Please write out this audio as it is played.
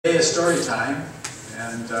a story time,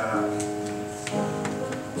 and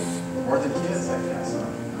more than kids, I guess.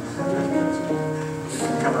 You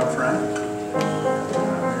can come up front.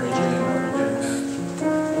 Mary Jane will be doing that.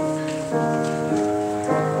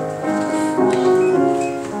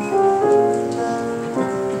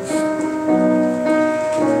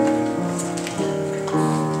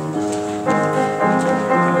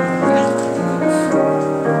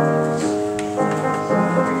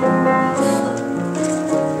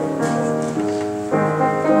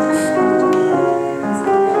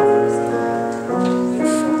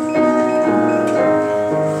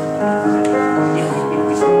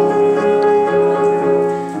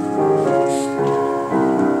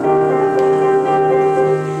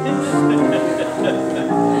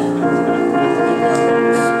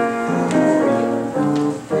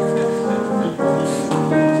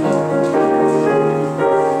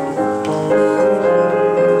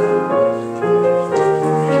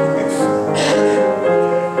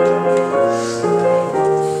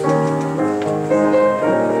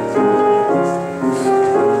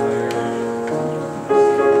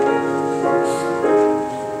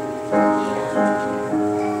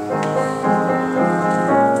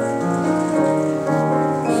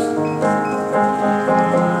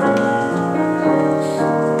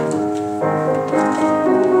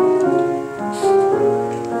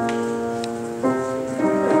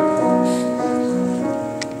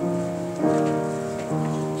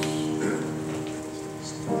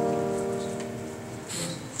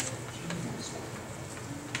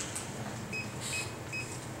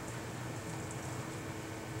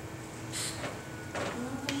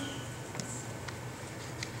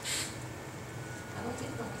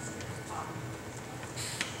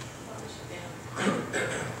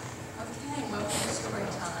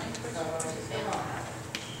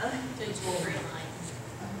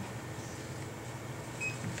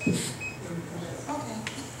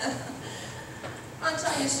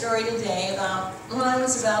 Story today about when I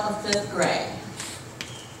was about in the 5th grade.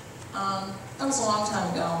 That was a long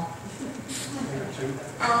time ago.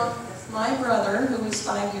 My brother, who was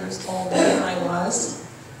 5 years older than I was,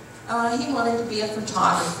 he wanted to be a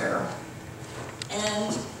photographer.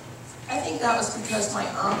 And I think that was because my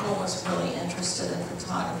uncle was really interested in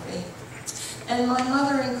photography. And my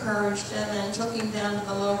mother encouraged him and took him down to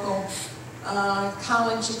the local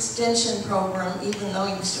college extension program, even though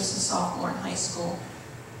he was just a sophomore in high school,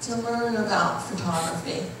 to learn about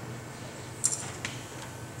photography.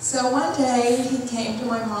 So one day he came to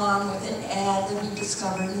my mom with an ad that he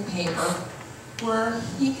discovered in the paper where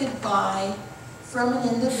he could buy from an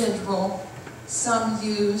individual some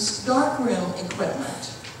used darkroom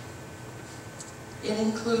equipment. It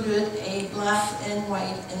included a black and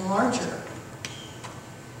white enlarger.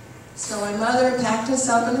 So my mother packed us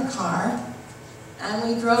up in a car and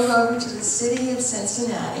we drove over to the city of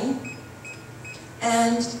Cincinnati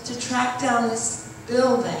and to track down this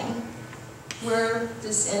building where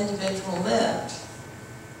this individual lived.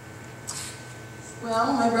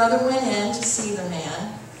 Well, my brother went in to see the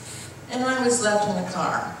man, and I was left in the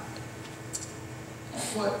car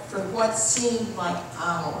for what seemed like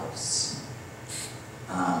hours.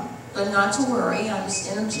 But not to worry, I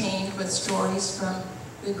was entertained with stories from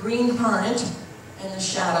the Green Hornet and the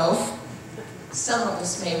Shadow. Some of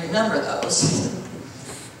us may remember those.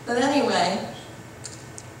 But anyway,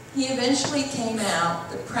 he eventually came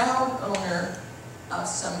out the proud owner of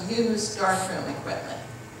some used darkroom equipment.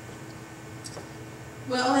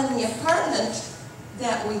 Well, in the apartment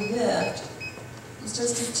that we lived, it was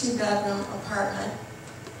just a 2-bedroom apartment,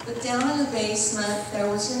 but down in the basement there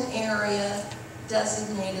was an area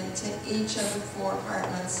designated to each of the 4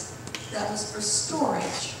 apartments that was for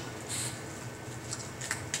storage.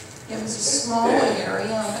 It was a small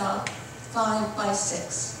area, about 5 by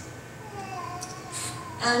 6.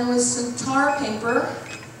 And with some tar paper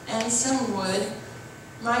and some wood,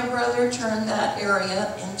 my brother turned that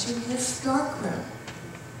area into his darkroom.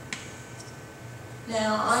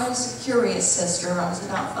 Now, I was a curious sister. I was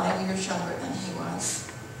about 5 years younger than he was.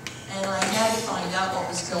 And I had to find out what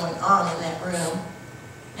was going on in that room.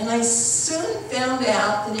 And I soon found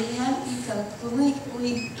out that it had to be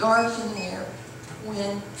completely dark in there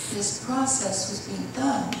when this process was being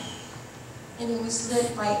done. And it was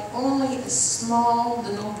lit by only a small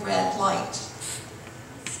little red light.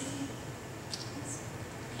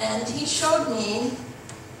 And he showed me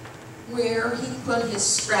where he put his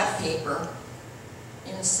scrap paper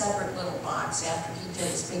in a separate little box after he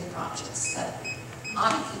did his big projects that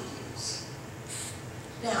I could use.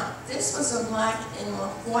 Now, this was a black and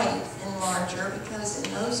white enlarger because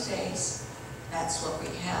in those days, that's what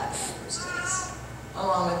we had in those days.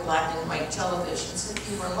 along with black and white televisions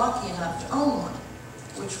if you were lucky enough to own one,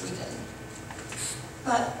 which we didn't.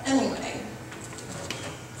 But anyway,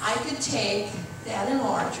 I could take that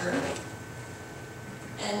enlarger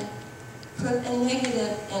and put a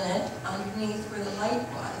negative in it underneath where the light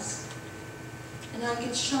was, and I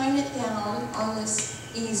could shine it down on this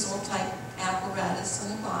easel type apparatus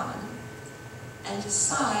on the bottom and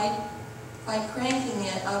decide by cranking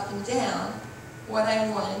it up and down what I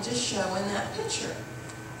wanted to show in that picture.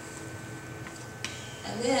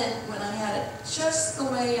 And then when I had it just the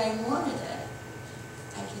way I wanted it,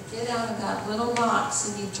 I could get out of that little box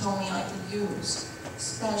that he told me I could use,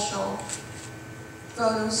 special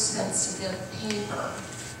photosensitive paper,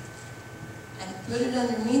 and put it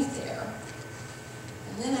underneath there.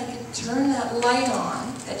 And then I could turn that light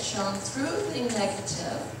on that shone through the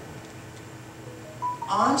negative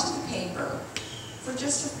onto the paper for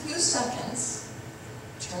just a few seconds,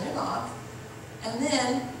 turn it off, and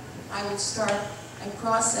then I would start a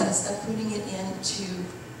process of putting it into,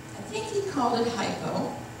 I think he called it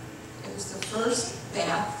hypo. It was the first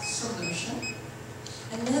bath solution.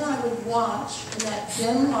 And then I would watch in that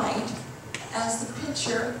dim light as the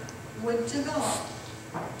picture would develop.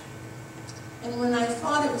 And when I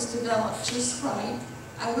thought it was developed just right,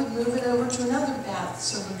 I would move it over to another bath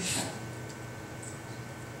solution.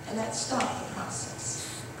 And that stopped the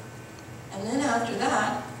process. And then after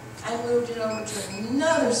that, I moved it over to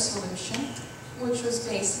another solution, which was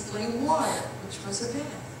basically water, which was a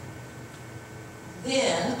bath.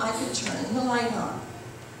 Then I could turn the light on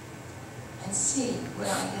and see what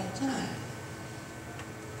I had done.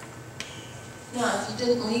 Now, if you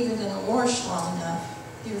didn't leave it in the wash long enough,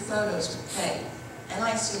 your photos would fade. And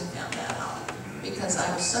I soon found that out because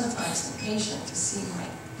I was sometimes impatient to see my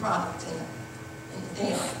product in the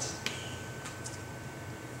daylight.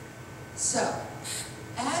 So,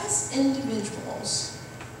 as individuals,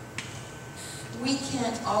 we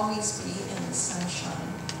can't always be in the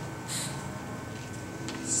sunshine.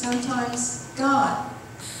 Sometimes God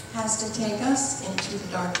has to take us into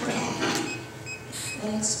the dark room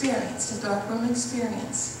and experience, the dark room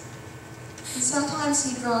experience. And sometimes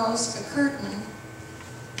he draws a curtain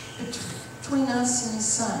between us and the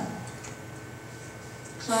sun.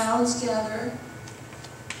 Clouds gather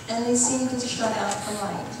and they seem to shut out the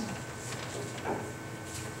light.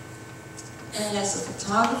 And as a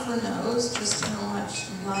photographer knows just how much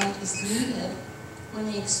light is needed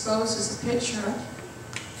when he exposes a picture,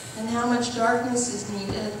 and how much darkness is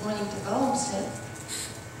needed when he develops it,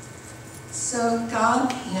 so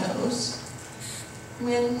God knows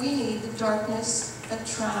when we need the darkness of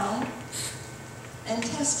trial and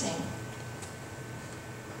testing.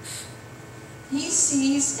 He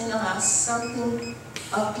sees in us something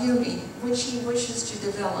of beauty which he wishes to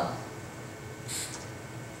develop.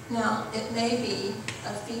 Now, it may be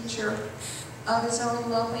a feature of his own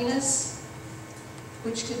loveliness,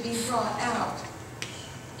 which could be brought out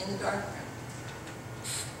in the dark room.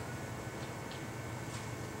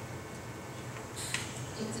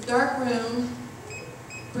 If the dark room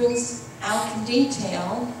brings out the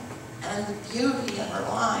detail and the beauty of our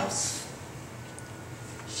lives,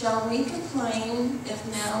 shall we complain if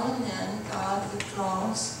now and then God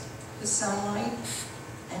withdraws the sunlight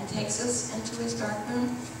and takes us into his dark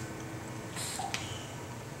room?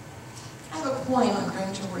 I have a poem I'm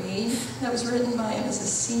going to read that was written by Mrs.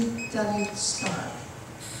 C.W. Stark.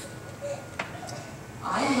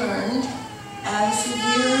 I learned as the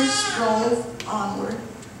years roll onward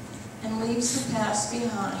and leaves the past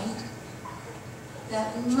behind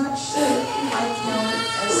that much I count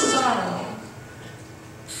as sorrow,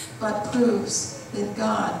 but proves that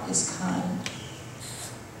God is kind.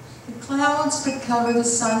 The clouds but cover the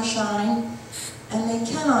sunshine, and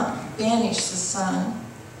they cannot banish the sun,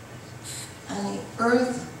 and the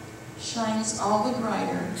earth shines all the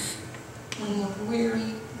brighter when the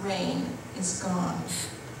weary rain is gone.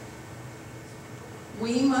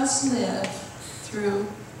 We must live through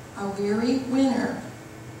a weary winter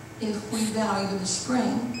if we value the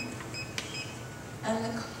spring, and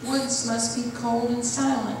the woods must be cold and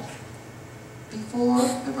silent before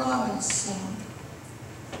the robins sing.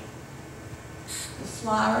 The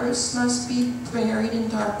flowers must be buried in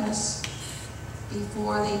darkness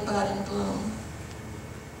before they bud and bloom,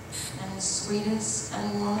 and the sweetest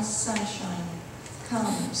and warmest sunshine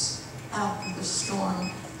comes after the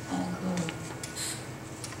storm and gloom.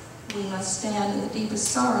 We must stand in the deepest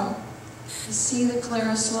sorrow to see the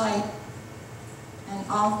clearest light, and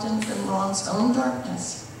often from wrong's own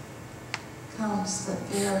darkness comes the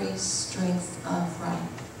very strength of right.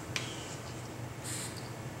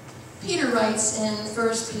 Peter writes in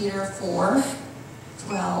 1 Peter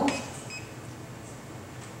 4:12,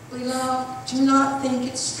 Beloved, do not think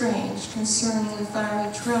it strange concerning the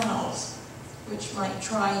fiery trials which might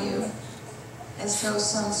try you, as though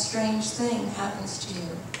some strange thing happens to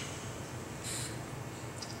you.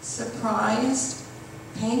 Surprised,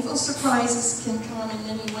 painful surprises can come in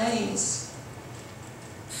many ways.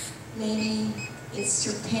 Maybe it's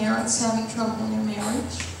your parents having trouble in their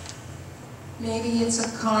marriage. Maybe it's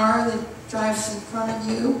a car that drives in front of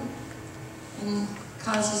you and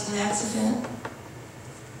causes an accident.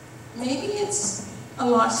 Maybe it's a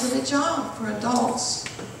loss of a job for adults,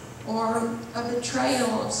 or a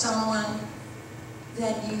betrayal of someone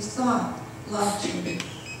that you thought loved you.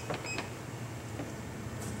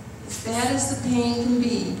 As bad as the pain can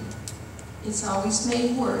be, it's always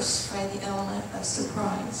made worse by the element of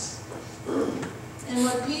surprise. And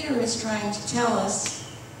what Peter is trying to tell us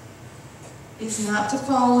is not to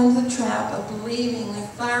fall into the trap of believing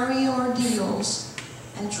that fiery ordeals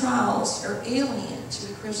and trials are alien to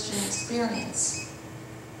the Christian experience.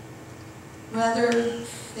 Rather,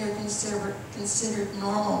 they're considered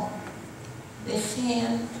normal. They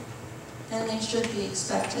can and they should be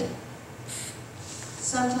expected.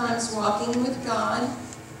 Sometimes walking with God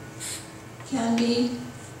can be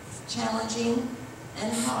challenging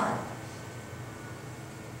and hard.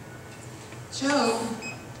 Job,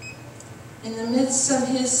 in the midst of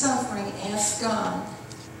his suffering, asked God,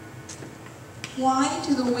 "Why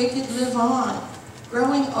do the wicked live on,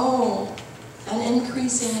 growing old and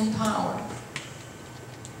increasing in power?"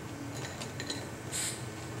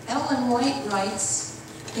 Ellen White writes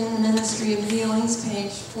in the Ministry of Healings,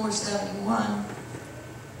 page 471,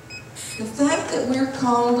 "The fact that we're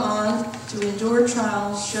called on to endure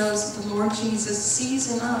trials shows that the Lord Jesus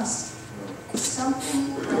sees in us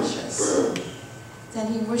something precious that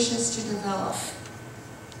he wishes to develop.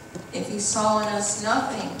 If he saw in us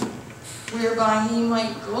nothing whereby he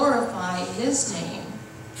might glorify his name,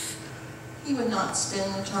 he would not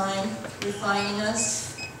spend the time refining us.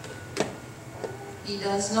 He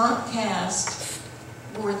does not cast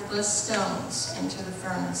worthless stones into the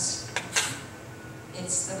furnace.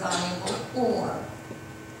 It's the valuable ore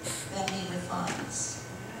that he refines.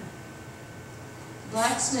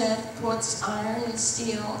 Blacksmith puts iron and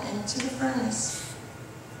steel into the furnace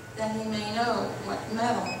that he may know what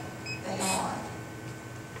metal they are.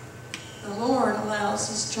 The Lord allows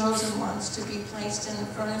his chosen ones to be placed in the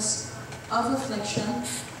furnace of affliction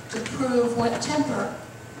to prove what temper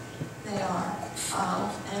they are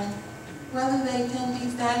of and whether they can be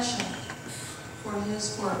fashioned for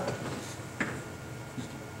his work.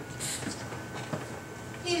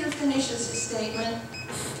 Peter finishes his statement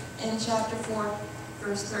in chapter 4,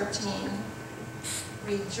 verse 13.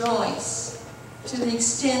 Rejoice to the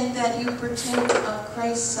extent that you partake of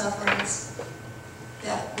Christ's sufferings,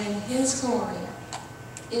 that when his glory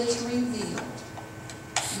is revealed,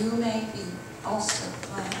 you may be also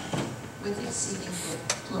glad with exceeding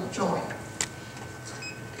joy.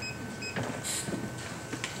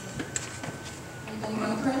 Anybody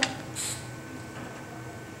want to pray?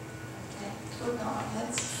 Okay, we'll bow our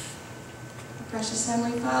heads. Precious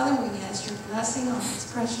Heavenly Father, we ask your blessing on these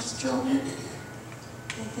precious children,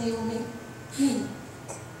 that they will be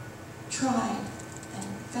tried and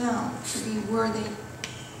found to be worthy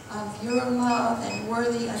of your love and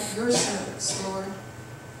worthy of your service, Lord.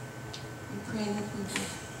 We pray that we will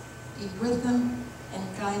be with them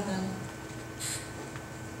and guide them.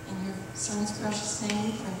 In your Son's precious name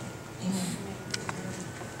we pray. Amen.